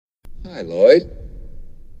Hi, Lloyd.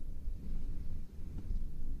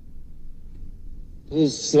 A little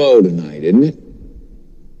slow tonight, isn't it?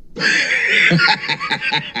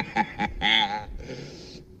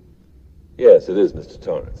 Yes, it is, Mr.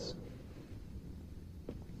 Torrance.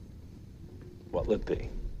 What'll it be?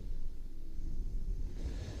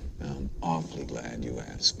 I'm awfully glad you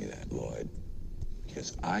asked me that, Lloyd.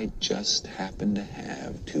 Because I just happen to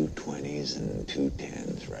have two 20s and two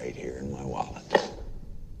 10s right here in my wallet.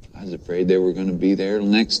 I was afraid they were going to be there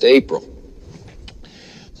next April.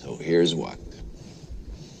 So here's what.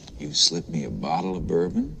 You slip me a bottle of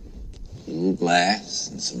bourbon, a little glass,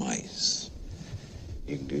 and some ice.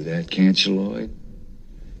 You can do that, can't you, Lloyd?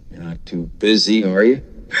 You're not too busy, are you?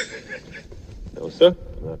 No, sir.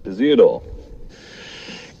 I'm not busy at all.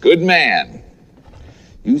 Good man.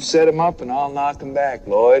 You set him up and I'll knock him back,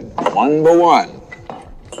 Lloyd. One by one.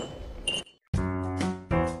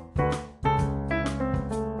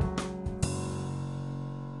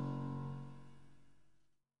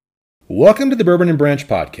 Welcome to the Bourbon and Branch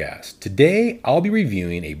podcast. Today, I'll be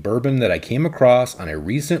reviewing a bourbon that I came across on a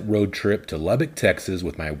recent road trip to Lubbock, Texas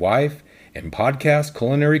with my wife and podcast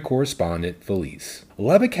culinary correspondent, Felice.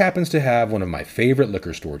 Lubbock happens to have one of my favorite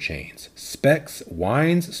liquor store chains, Specs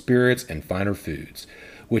Wines, Spirits, and Finer Foods,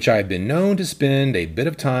 which I have been known to spend a bit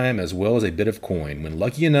of time as well as a bit of coin when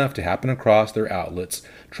lucky enough to happen across their outlets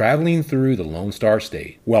traveling through the Lone Star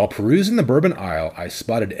State. While perusing the bourbon aisle, I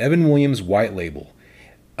spotted Evan Williams White Label,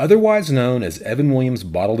 otherwise known as Evan Williams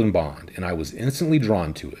Bottled and Bond, and I was instantly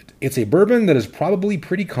drawn to it. It's a bourbon that is probably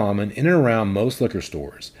pretty common in and around most liquor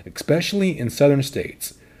stores, especially in southern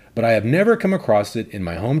states, but I have never come across it in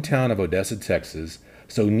my hometown of Odessa, Texas,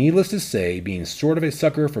 so needless to say, being sort of a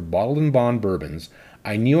sucker for Bottled and Bond bourbons,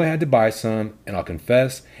 I knew I had to buy some, and I'll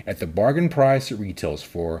confess, at the bargain price it retails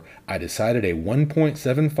for, I decided a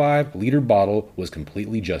 1.75 liter bottle was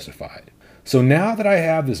completely justified. So now that I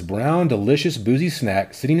have this brown, delicious, boozy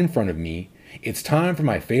snack sitting in front of me, it's time for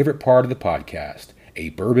my favorite part of the podcast, a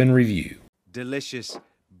bourbon review. Delicious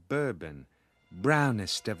bourbon,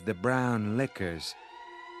 brownest of the brown liquors.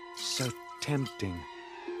 So tempting.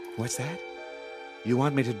 What's that? You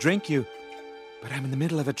want me to drink you, but I'm in the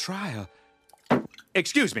middle of a trial.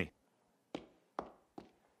 Excuse me.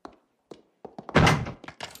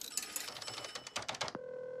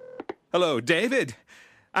 Hello, David.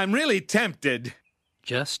 I'm really tempted.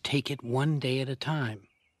 Just take it one day at a time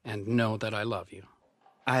and know that I love you.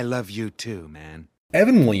 I love you too, man.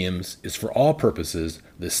 Evan Williams is for all purposes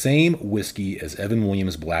the same whiskey as Evan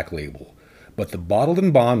Williams Black Label, but the Bottled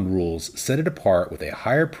and Bond rules set it apart with a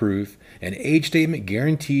higher proof, an age statement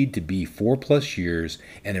guaranteed to be 4+ years,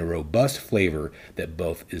 and a robust flavor that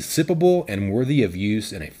both is sippable and worthy of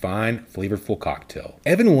use in a fine, flavorful cocktail.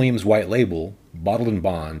 Evan Williams White Label, Bottled and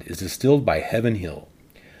Bond, is distilled by Heaven Hill.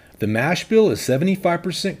 The mash bill is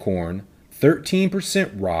 75% corn,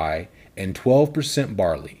 13% rye, and 12%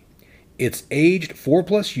 barley. It's aged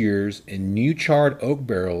 4+ years in new charred oak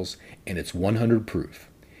barrels, and it's 100 proof.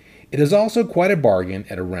 It is also quite a bargain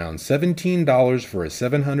at around $17 for a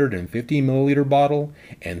 750 milliliter bottle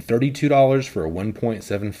and $32 for a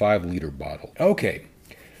 1.75 liter bottle. Okay,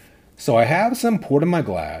 so I have some poured in my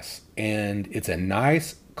glass, and it's a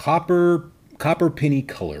nice copper penny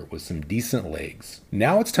color with some decent legs.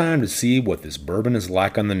 Now it's time to see what this bourbon is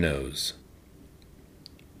like on the nose.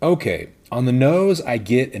 Okay, on the nose I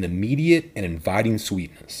get an immediate and inviting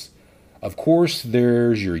sweetness. Of course,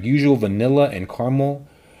 there's your usual vanilla and caramel,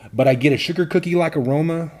 but I get a sugar cookie-like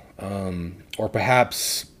aroma, or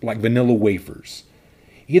perhaps like vanilla wafers.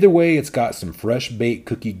 Either way, it's got some fresh baked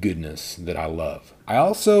cookie goodness that I love. I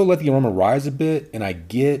also let the aroma rise a bit, and I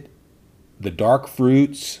get the dark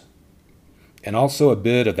fruits, and also a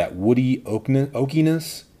bit of that woody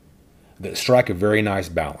oakiness that strike a very nice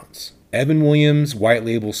balance. Evan Williams White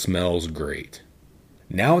Label smells great.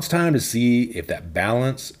 Now it's time to see if that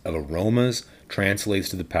balance of aromas translates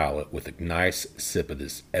to the palate with a nice sip of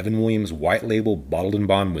this Evan Williams White Label Bottled and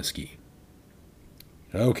Bond whiskey.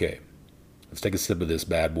 Okay, let's take a sip of this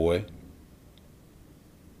bad boy.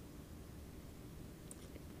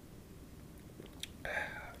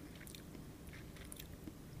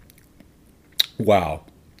 Wow.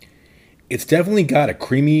 It's definitely got a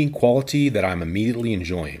creamy quality that I'm immediately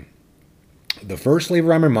enjoying. The first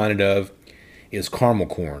flavor I'm reminded of is caramel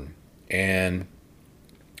corn and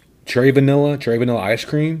cherry vanilla ice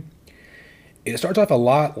cream. It starts off a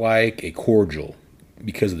lot like a cordial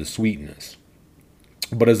because of the sweetness.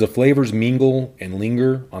 But as the flavors mingle and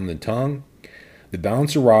linger on the tongue, the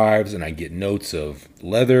balance arrives and I get notes of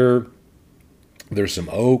leather, there's some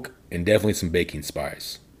oak, and definitely some baking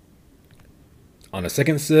spice. On a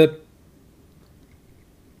second sip,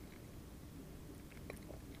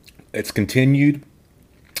 It's continued.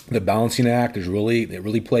 The balancing act it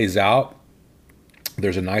really plays out.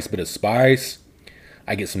 There's a nice bit of spice.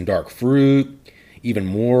 I get some dark fruit, even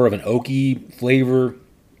more of an oaky flavor.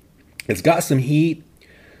 It's got some heat,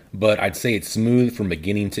 but I'd say it's smooth from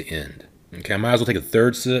beginning to end. Okay, I might as well take a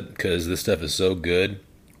third sip because this stuff is so good.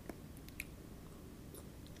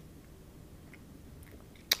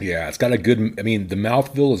 Yeah, it's got a good, the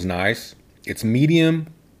mouthfeel is nice. It's medium.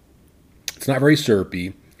 It's not very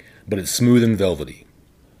syrupy, but it's smooth and velvety.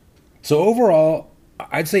 So overall,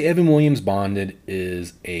 I'd say Evan Williams Bonded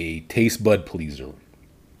is a taste bud pleaser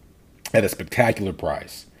at a spectacular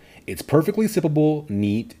price. It's perfectly sippable,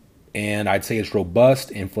 neat, and I'd say it's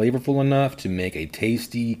robust and flavorful enough to make a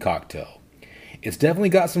tasty cocktail. It's definitely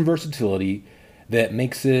got some versatility that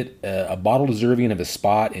makes it a bottle deserving of a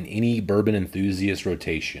spot in any bourbon enthusiast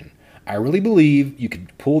rotation. I really believe you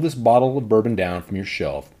could pull this bottle of bourbon down from your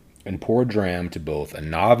shelf and pour a dram to both a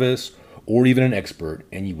novice or even an expert,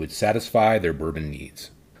 and you would satisfy their bourbon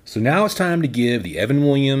needs. So now it's time to give the Evan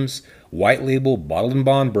Williams White Label Bottled and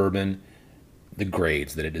Bond Bourbon the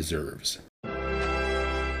grades that it deserves.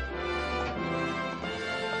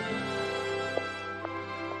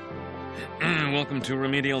 Welcome to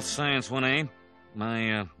Remedial Science 1A.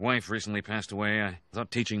 My wife recently passed away. I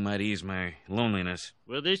thought teaching might ease my loneliness.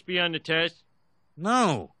 Will this be on the test?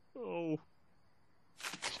 No. Oh.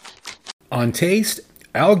 On taste,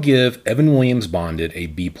 I'll give Evan Williams Bonded a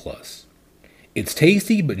B+. It's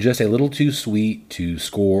tasty, but just a little too sweet to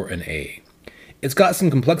score an A. It's got some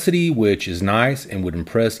complexity, which is nice and would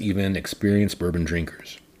impress even experienced bourbon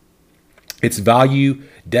drinkers. Its value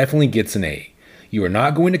definitely gets an A. You are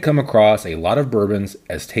not going to come across a lot of bourbons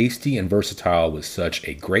as tasty and versatile with such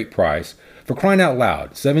a great price. For crying out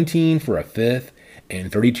loud, $17 for a fifth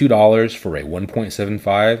and $32 for a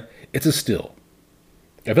 1.75. It's a steal.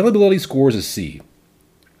 Availability scores a C.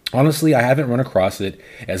 Honestly, I haven't run across it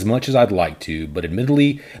as much as I'd like to, but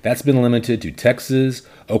admittedly, that's been limited to Texas,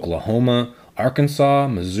 Oklahoma, Arkansas,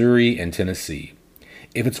 Missouri, and Tennessee.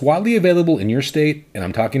 If it's widely available in your state, and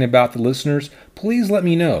I'm talking about the listeners, please let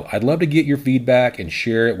me know. I'd love to get your feedback and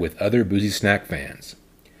share it with other Boozy Snack fans.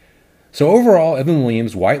 So overall, Evan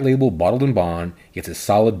Williams White Label Bottled and Bond gets a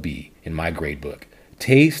solid B in my gradebook.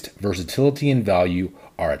 Taste, versatility, and value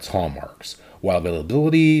are its hallmarks, while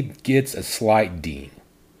availability gets a slight D.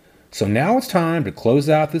 So now it's time to close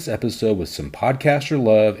out this episode with some podcaster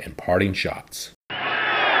love and parting shots.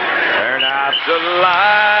 Turn out the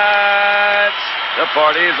lights, the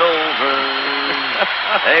party's over.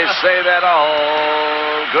 They say that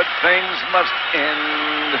all good things must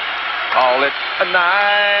end. Call it a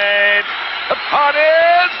night, the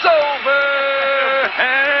party's over.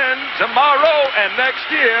 And tomorrow and next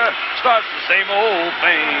year starts the same old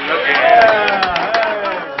thing again.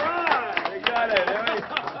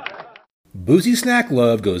 Boozy Snack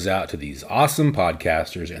love goes out to these awesome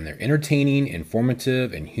podcasters and their entertaining,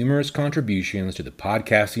 informative, and humorous contributions to the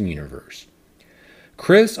podcasting universe.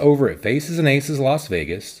 Chris over at Faces and Aces Las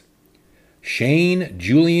Vegas, Shane,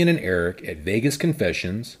 Julian, and Eric at Vegas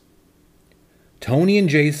Confessions, Tony and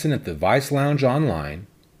Jason at the Vice Lounge Online,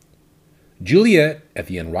 Juliet at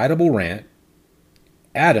the Unwritable Rant,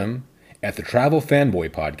 Adam at the Travel Fanboy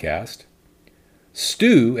Podcast,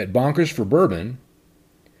 Stu at Bonkers for Bourbon,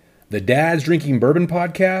 the Dad's Drinking Bourbon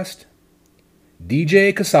Podcast,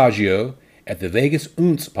 DJ Cassaggio at the Vegas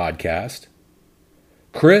Ounce Podcast,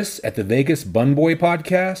 Chris at the Vegas Bun Boy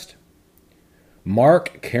Podcast,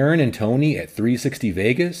 Mark, Karen, and Tony at 360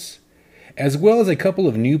 Vegas, as well as a couple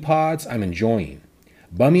of new pods I'm enjoying,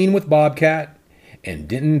 Bumming with Bobcat and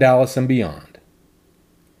Denton, Dallas, and Beyond.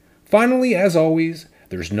 Finally, as always,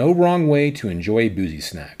 there's no wrong way to enjoy a boozy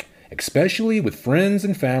snack, especially with friends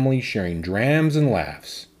and family sharing drams and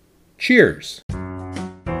laughs. Cheers!